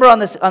I remember on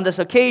this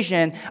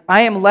occasion,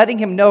 I am letting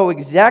him know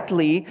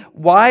exactly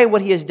why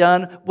what he has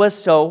done was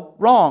so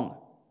wrong.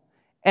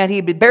 And he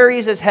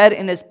buries his head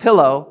in his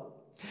pillow,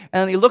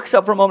 and he looks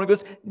up for a moment and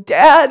goes,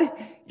 "Dad,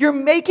 you're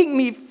making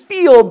me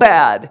feel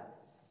bad."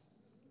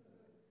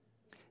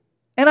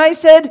 And I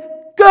said,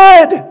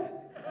 "Good.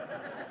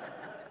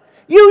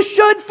 You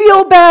should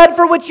feel bad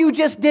for what you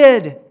just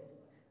did.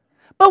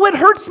 But what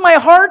hurts my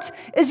heart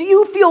is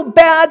you feel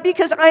bad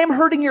because I am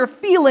hurting your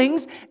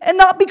feelings and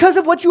not because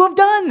of what you have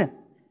done.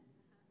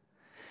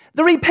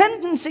 The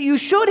repentance that you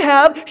should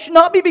have should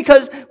not be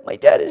because my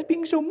dad is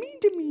being so mean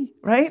to me,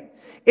 right?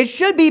 It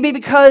should be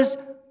because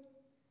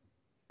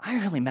I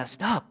really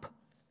messed up.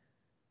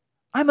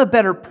 I'm a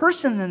better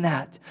person than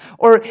that.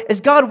 Or as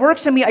God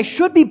works in me, I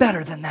should be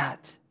better than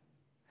that."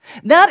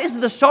 That is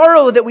the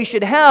sorrow that we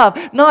should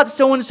have, not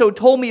so-and-so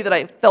told me that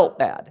I felt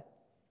bad.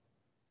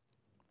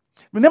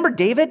 Remember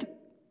David?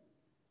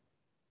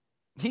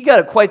 He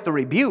got quite the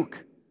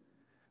rebuke.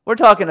 We're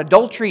talking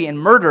adultery and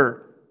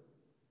murder.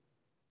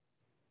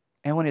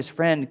 And when his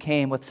friend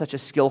came with such a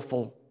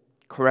skillful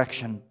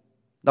correction,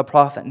 the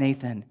prophet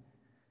Nathan,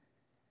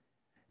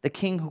 the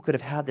king who could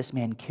have had this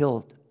man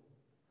killed,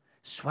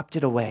 swept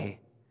it away,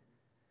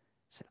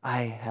 said,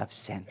 I have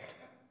sinned.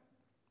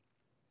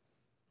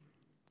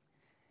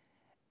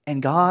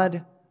 And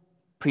God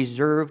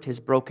preserved his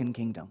broken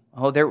kingdom.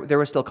 Oh, there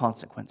were still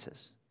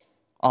consequences.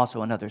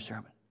 Also another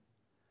sermon.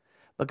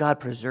 But God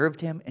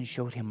preserved him and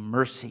showed him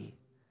mercy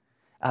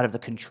out of the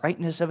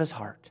contriteness of his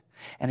heart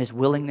and his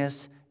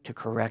willingness to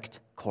correct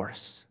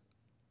course.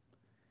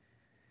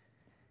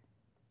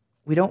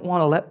 We don't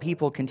want to let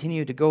people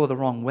continue to go the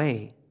wrong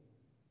way.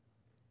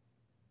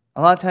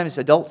 A lot of times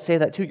adults say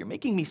that too. You're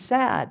making me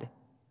sad.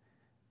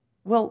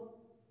 Well,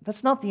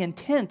 that's not the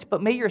intent,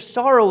 but may your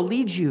sorrow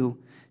lead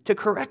you to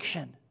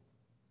correction.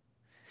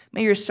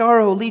 May your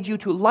sorrow lead you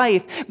to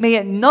life. May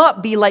it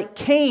not be like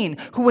Cain,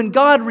 who when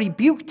God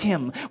rebuked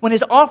him, when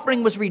his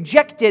offering was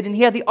rejected and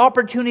he had the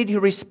opportunity to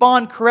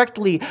respond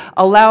correctly,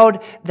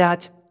 allowed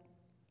that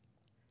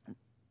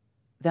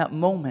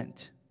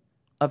moment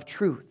of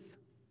truth,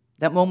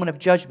 that moment of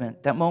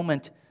judgment, that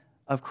moment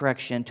of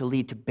correction to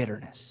lead to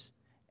bitterness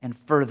and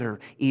further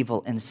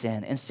evil and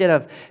sin. Instead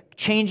of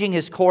changing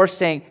his course,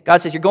 saying,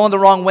 God says, you're going the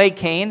wrong way,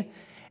 Cain,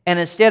 and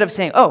instead of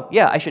saying, oh,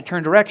 yeah, I should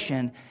turn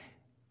direction,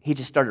 he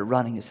just started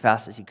running as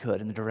fast as he could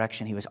in the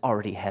direction he was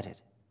already headed,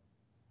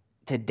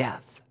 to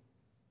death,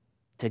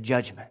 to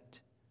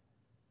judgment,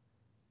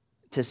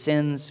 to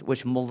sins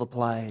which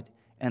multiplied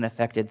and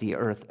affected the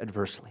earth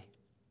adversely.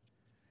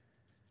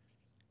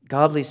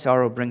 Godly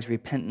sorrow brings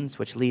repentance,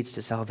 which leads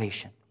to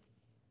salvation.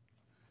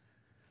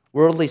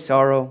 Worldly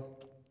sorrow,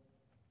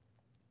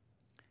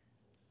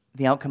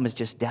 the outcome is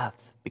just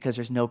death because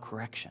there's no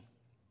correction.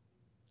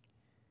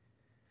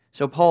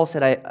 So Paul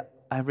said,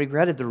 I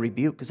regretted the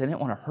rebuke because I didn't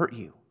want to hurt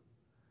you.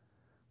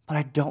 But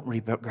I don't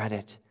regret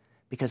it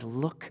because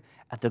look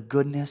at the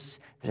goodness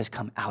that has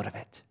come out of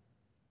it.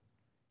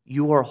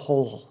 You are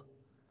whole.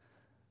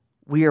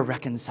 We are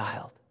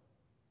reconciled.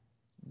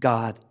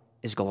 God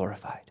is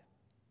glorified.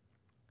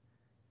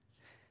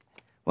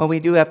 Well, we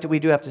do have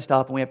to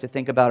stop and we have to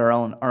think about our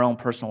own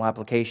personal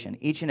application.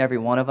 Each and every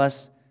one of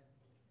us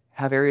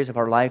have areas of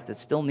our life that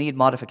still need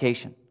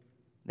modification.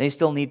 They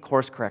still need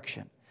course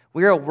correction.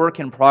 We are a work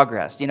in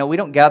progress. You know, we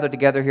don't gather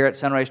together here at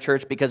Sunrise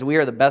Church because we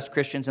are the best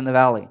Christians in the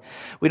valley.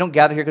 We don't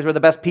gather here because we're the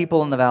best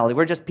people in the valley.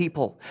 We're just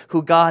people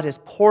who God has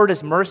poured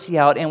His mercy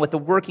out and with the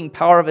working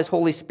power of His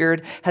Holy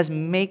Spirit has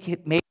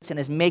made us and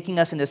is making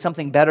us into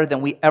something better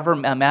than we ever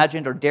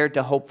imagined or dared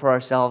to hope for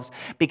ourselves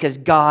because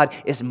God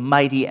is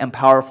mighty and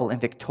powerful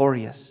and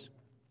victorious.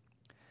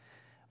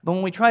 But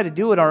when we try to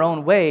do it our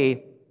own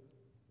way,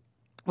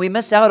 we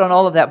miss out on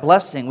all of that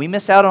blessing. We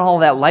miss out on all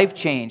that life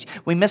change.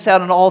 We miss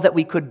out on all that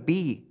we could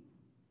be.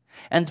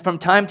 And from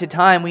time to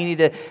time, we need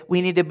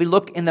to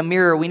look in the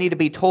mirror. We need to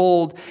be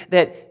told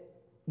that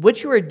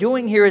what you are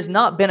doing here is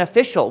not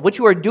beneficial. What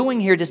you are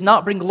doing here does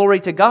not bring glory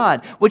to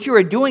God. What you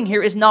are doing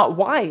here is not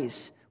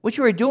wise. What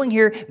you are doing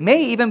here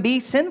may even be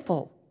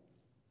sinful.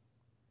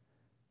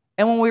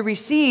 And when we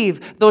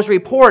receive those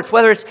reports,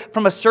 whether it's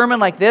from a sermon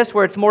like this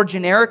where it's more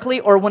generically,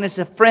 or when it's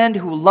a friend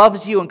who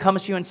loves you and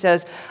comes to you and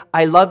says,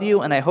 I love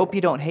you and I hope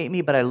you don't hate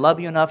me, but I love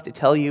you enough to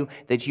tell you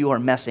that you are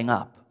messing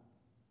up.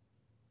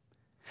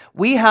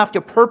 We have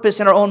to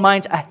purpose in our own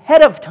minds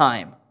ahead of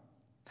time,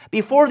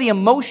 before the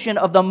emotion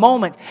of the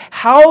moment.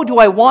 How do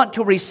I want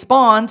to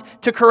respond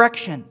to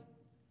correction?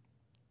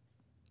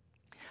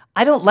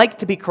 I don't like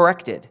to be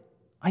corrected.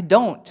 I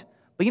don't.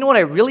 But you know what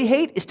I really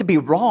hate is to be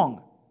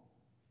wrong.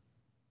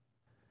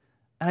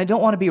 And I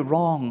don't want to be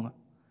wrong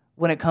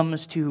when it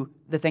comes to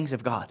the things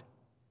of God.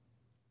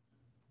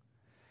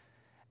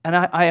 And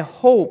I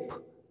hope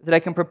that I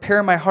can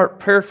prepare my heart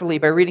prayerfully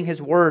by reading His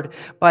Word,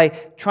 by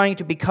trying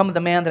to become the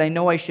man that I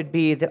know I should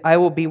be, that I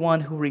will be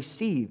one who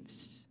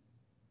receives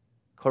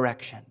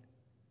correction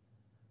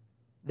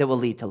that will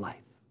lead to life.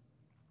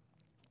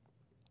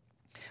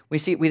 We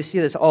see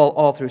this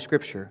all through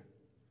Scripture,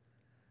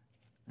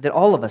 that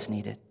all of us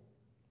need it.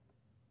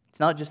 It's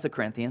not just the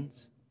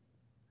Corinthians.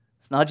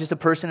 It's not just a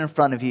person in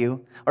front of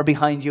you or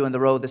behind you in the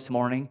road this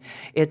morning.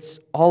 It's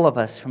all of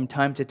us from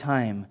time to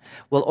time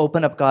will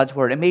open up God's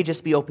Word. It may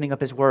just be opening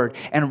up His Word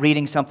and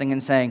reading something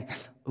and saying,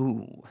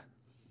 ooh,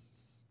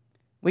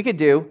 we could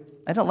do,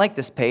 I don't like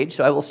this page,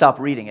 so I will stop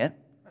reading it.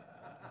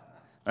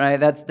 Right?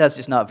 That's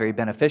just not very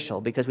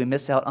beneficial because we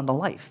miss out on the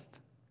life.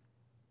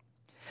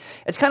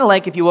 It's kind of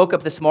like if you woke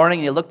up this morning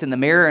and you looked in the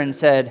mirror and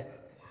said,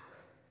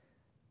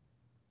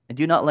 I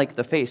do not like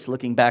the face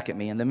looking back at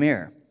me in the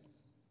mirror.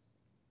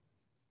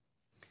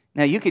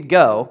 Now, you could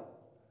go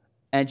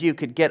and you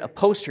could get a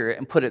poster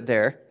and put it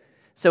there.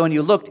 So when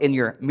you looked in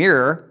your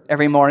mirror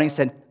every morning and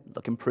said,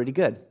 looking pretty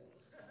good.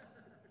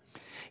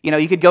 You know,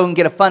 you could go and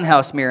get a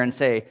funhouse mirror and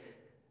say,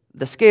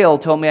 the scale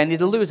told me I need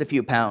to lose a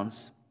few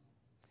pounds.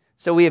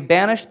 So we have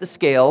banished the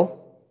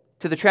scale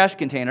to the trash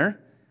container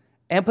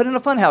and put in a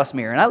funhouse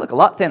mirror, and I look a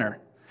lot thinner.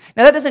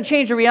 Now, that doesn't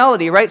change the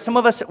reality, right? Some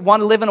of us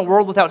want to live in a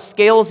world without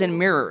scales and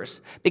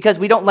mirrors because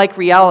we don't like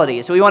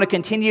reality. So we want to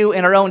continue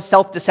in our own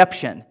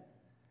self-deception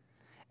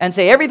and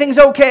say, everything's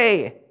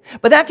okay.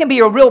 But that can be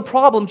a real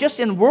problem just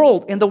in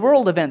the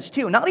world events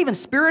too, not even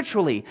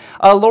spiritually.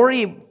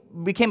 Lori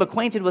became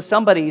acquainted with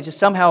somebody just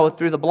somehow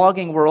through the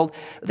blogging world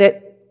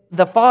that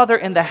the father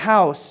in the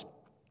house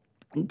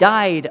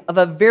died of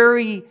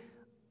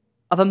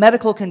a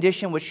medical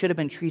condition which should have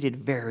been treated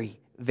very,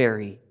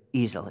 very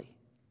easily.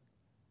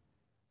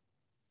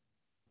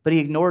 But he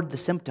ignored the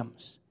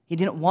symptoms. He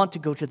didn't want to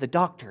go to the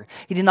doctor.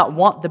 He did not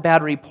want the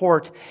bad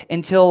report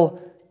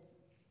until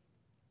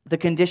the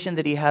condition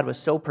that he had was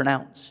so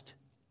pronounced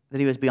that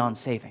he was beyond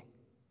saving.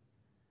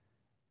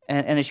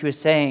 And as she was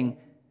saying,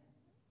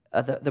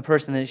 the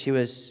person that she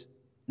was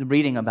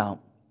reading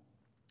about,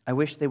 I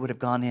wish they would have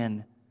gone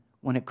in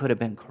when it could have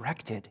been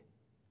corrected,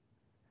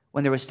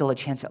 when there was still a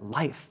chance at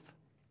life,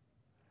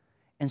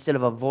 instead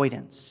of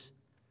avoidance,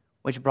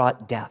 which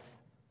brought death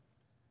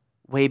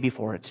way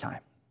before its time.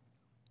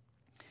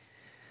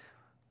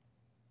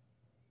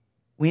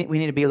 We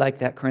need to be like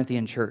that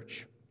Corinthian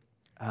church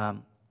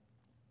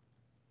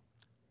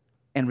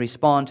and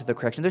respond to the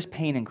correction. There's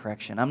pain in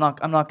correction. I'm not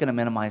going to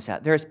minimize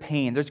that. There's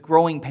pain. There's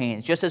growing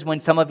pains. Just as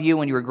when some of you,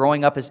 when you were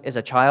growing up as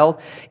a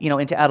child,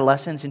 into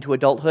adolescence, into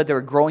adulthood, there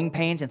were growing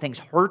pains and things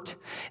hurt.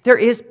 There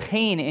is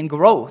pain in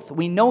growth.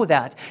 We know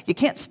that. You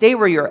can't stay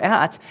where you're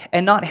at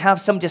and not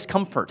have some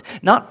discomfort,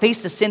 not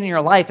face the sin in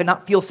your life and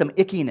not feel some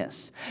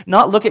ickiness,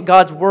 not look at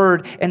God's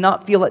word and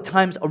not feel at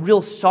times a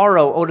real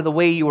sorrow out of the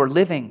way you are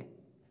living.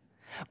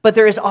 But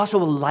there is also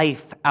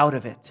life out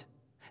of it.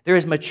 There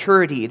is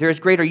maturity, there is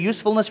greater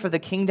usefulness for the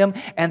kingdom,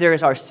 and there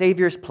is our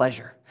Savior's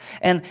pleasure.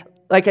 And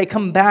like I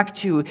come back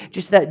to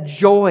just that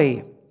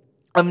joy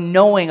of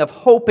knowing, of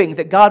hoping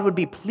that God would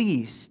be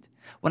pleased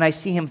when I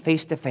see Him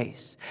face to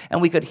face.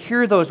 And we could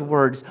hear those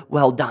words,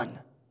 well done.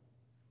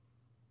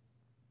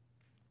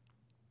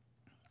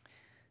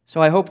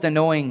 So I hope that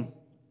knowing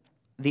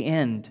the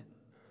end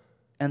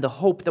and the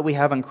hope that we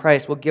have in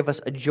Christ will give us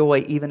a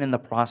joy even in the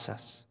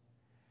process.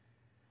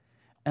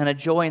 And a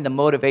joy in the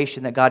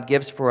motivation that God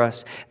gives for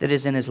us that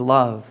is in His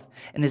love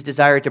and His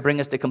desire to bring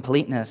us to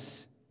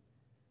completeness,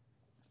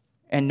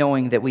 and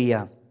knowing that we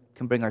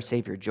can bring our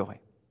Savior joy.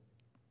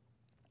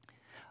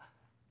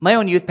 My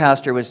own youth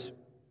pastor was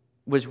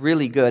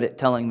really good at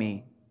telling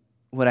me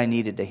what I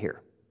needed to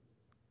hear.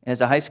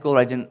 As a high schooler,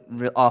 I didn't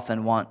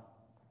often want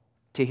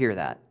to hear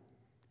that.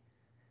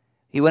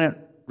 He wouldn't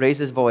raise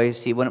his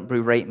voice, he wouldn't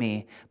berate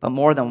me, but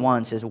more than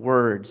once his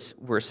words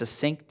were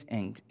succinct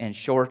and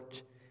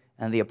short,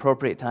 and the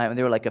appropriate time, and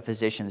they were like a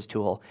physician's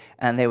tool,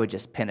 and they would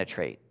just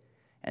penetrate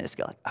and just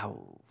go like,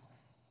 ow.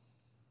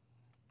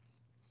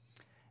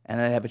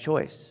 And I'd have a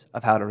choice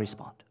of how to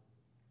respond.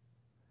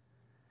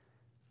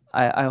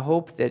 I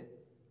hope that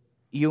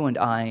you and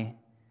I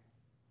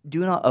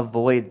do not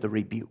avoid the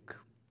rebuke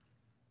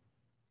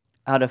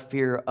out of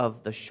fear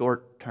of the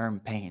short-term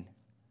pain,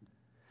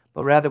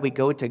 but rather we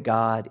go to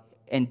God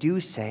and do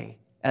say,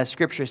 as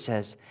Scripture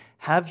says,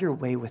 have your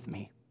way with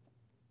me.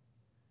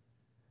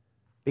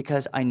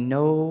 Because I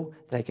know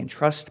that I can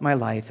trust my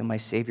life in my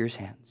Savior's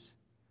hands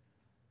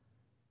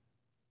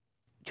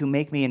to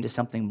make me into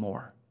something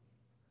more,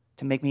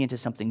 to make me into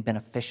something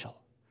beneficial,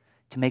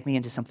 to make me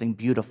into something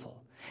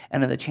beautiful.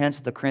 And in the chance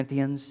of the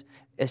Corinthians,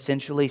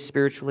 essentially,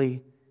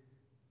 spiritually,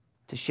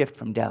 to shift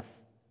from death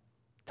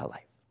to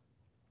life.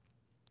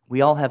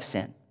 We all have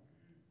sin.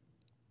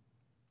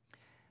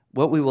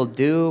 What we will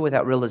do with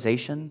that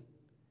realization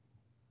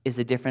is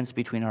the difference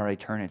between our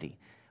eternity.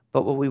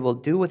 But what we will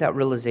do with that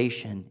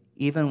realization,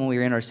 even when we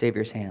are in our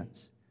Savior's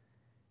hands,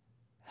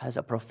 has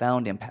a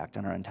profound impact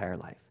on our entire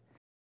life.